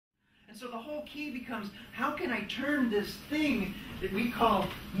And so the whole key becomes, how can I turn this thing that we call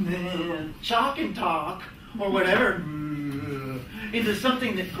chalk and talk, or whatever, into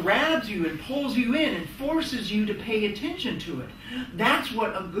something that grabs you and pulls you in and forces you to pay attention to it. That's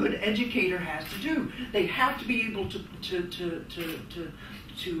what a good educator has to do. They have to be able to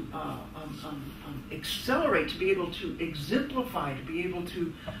accelerate, to be able to exemplify, to be able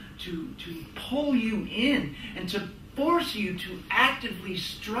to pull you in, and to force you to actively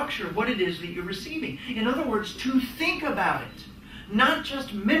structure what it is that you're receiving. In other words, to think about it. Not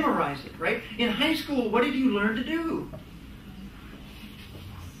just memorize it, right? In high school, what did you learn to do?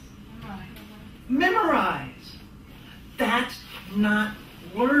 Memorize. That's not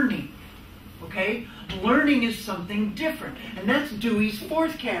learning, okay? Learning is something different, and that's Dewey's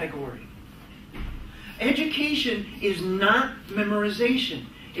fourth category. Education is not memorization.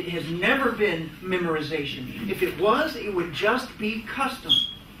 It has never been memorization. If it was, it would just be custom.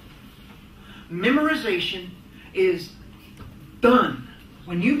 Memorization is done.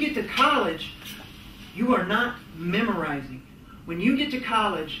 When you get to college, you are not memorizing. When you get to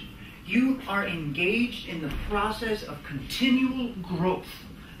college, you are engaged in the process of continual growth.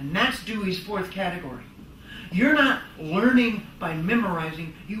 And that's Dewey's fourth category. You're not learning by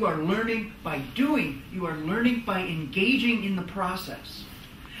memorizing. You are learning by doing. You are learning by engaging in the process.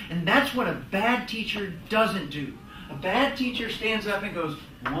 And that's what a bad teacher doesn't do. A bad teacher stands up and goes,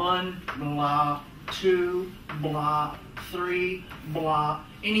 1, blah, 2, blah, 3, blah.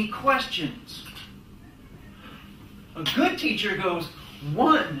 Any questions? A good teacher goes,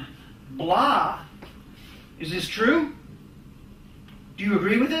 1, blah. Is this true? Do you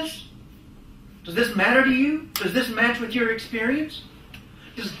agree with this? Does this matter to you? Does this match with your experience?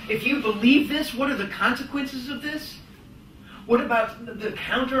 If you believe this, what are the consequences of this? What about the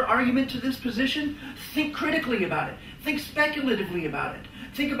counter argument to this position? Think critically about it. Think speculatively about it.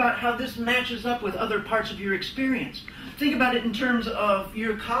 Think about how this matches up with other parts of your experience. Think about it in terms of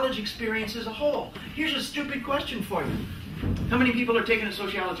your college experience as a whole. Here's a stupid question for you. How many people are taking a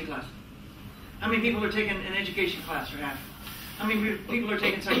sociology class? How many people are taking an education class or half? How many people are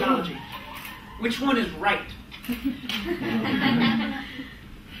taking psychology? Which one is right?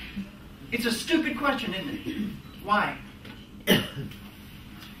 It's a stupid question, isn't it? Why?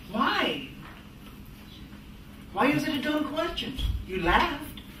 Why? Why is it a dumb question? You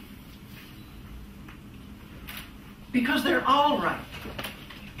laughed. Because they're all right.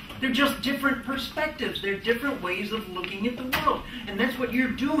 They're just different perspectives. They're different ways of looking at the world. And that's what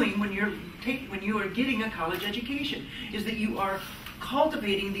you're doing when you are getting a college education, is that you are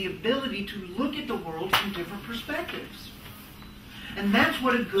cultivating the ability to look at the world from different perspectives. And that's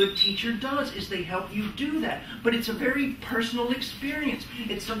what a good teacher does, is they help you do that. But it's a very personal experience.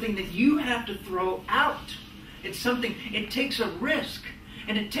 It's something that you have to throw out. It's something, it takes a risk.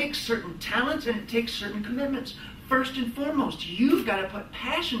 And it takes certain talents and it takes certain commitments. First and foremost, you've got to put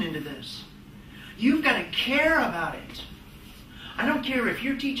passion into this. You've got to care about it. I don't care if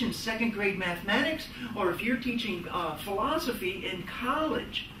you're teaching second grade mathematics or if you're teaching philosophy in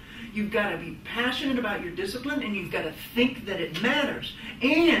college. You've got to be passionate about your discipline, and you've got to think that it matters.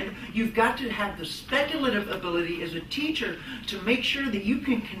 And you've got to have the speculative ability as a teacher to make sure that you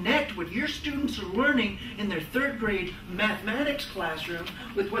can connect what your students are learning in their third grade mathematics classroom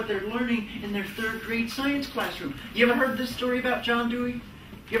with what they're learning in their third grade science classroom. You ever heard this story about John Dewey?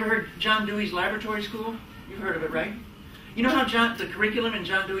 You ever heard John Dewey's laboratory school? You've heard of it, right? You know how the curriculum in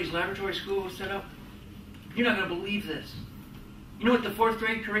John Dewey's laboratory school was set up? You're not going to believe this. You know what the fourth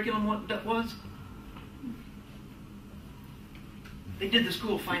grade curriculum was? They did the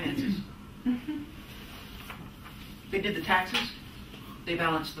school finances. They did the taxes. They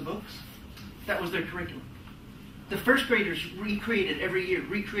balanced the books. That was their curriculum. The first graders recreated every year,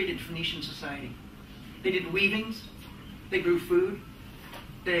 recreated Phoenician society. They did weavings. They grew food.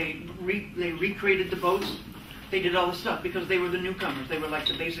 They recreated the boats. They did all the stuff because they were the newcomers. They were like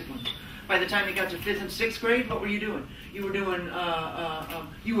the basic ones. By the time you got to 5th and 6th grade, what were you doing? You were doing,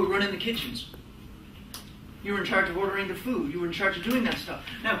 you were running the kitchens. You were in charge of ordering the food. You were in charge of doing that stuff.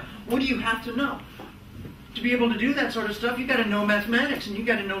 Now, what do you have to know? To be able to do that sort of stuff, you've got to know mathematics, and you've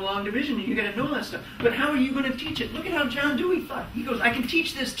got to know long division, and you've got to know that stuff. But how are you going to teach it? Look at how John Dewey thought. He goes, I can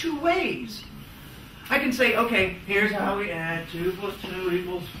teach this 2 ways. I can say, okay, here's how we add 2 plus 2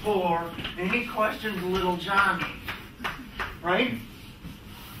 equals 4. Any questions, little Johnny? Right?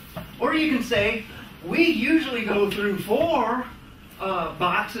 Or you can say, we usually go through 4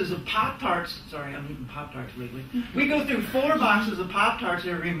 boxes of Pop-Tarts. Sorry, I'm eating Pop-Tarts lately. We go through 4 boxes of Pop-Tarts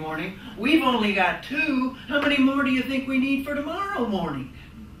every morning. We've only got 2. How many more do you think we need for tomorrow morning?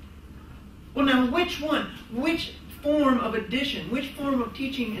 Well, now, which one? Which form of addition. Which form of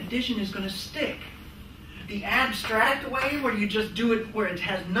teaching addition is going to stick? The abstract way, where you just do it, where it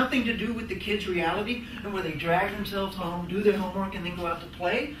has nothing to do with the kid's reality, and where they drag themselves home, do their homework, and then go out to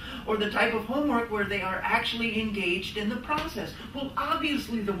play? Or the type of homework where they are actually engaged in the process? Well,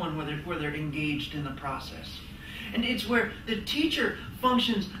 obviously the one where they're engaged in the process. And it's where the teacher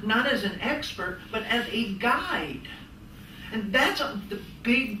functions not as an expert, but as a guide. And that's the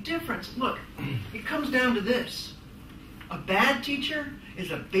big difference. Look, it comes down to this. A bad teacher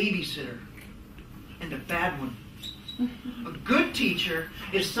is a babysitter, and a bad one. A good teacher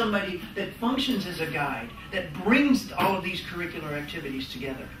is somebody that functions as a guide, that brings all of these curricular activities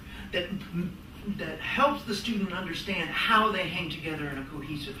together, that helps the student understand how they hang together in a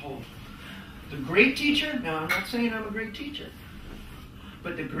cohesive whole. The great teacher, now I'm not saying I'm a great teacher,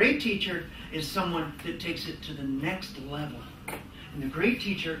 but the great teacher is someone that takes it to the next level. And the great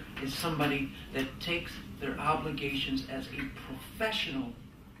teacher is somebody that takes their obligations as a professional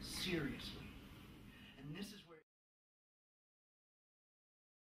seriously.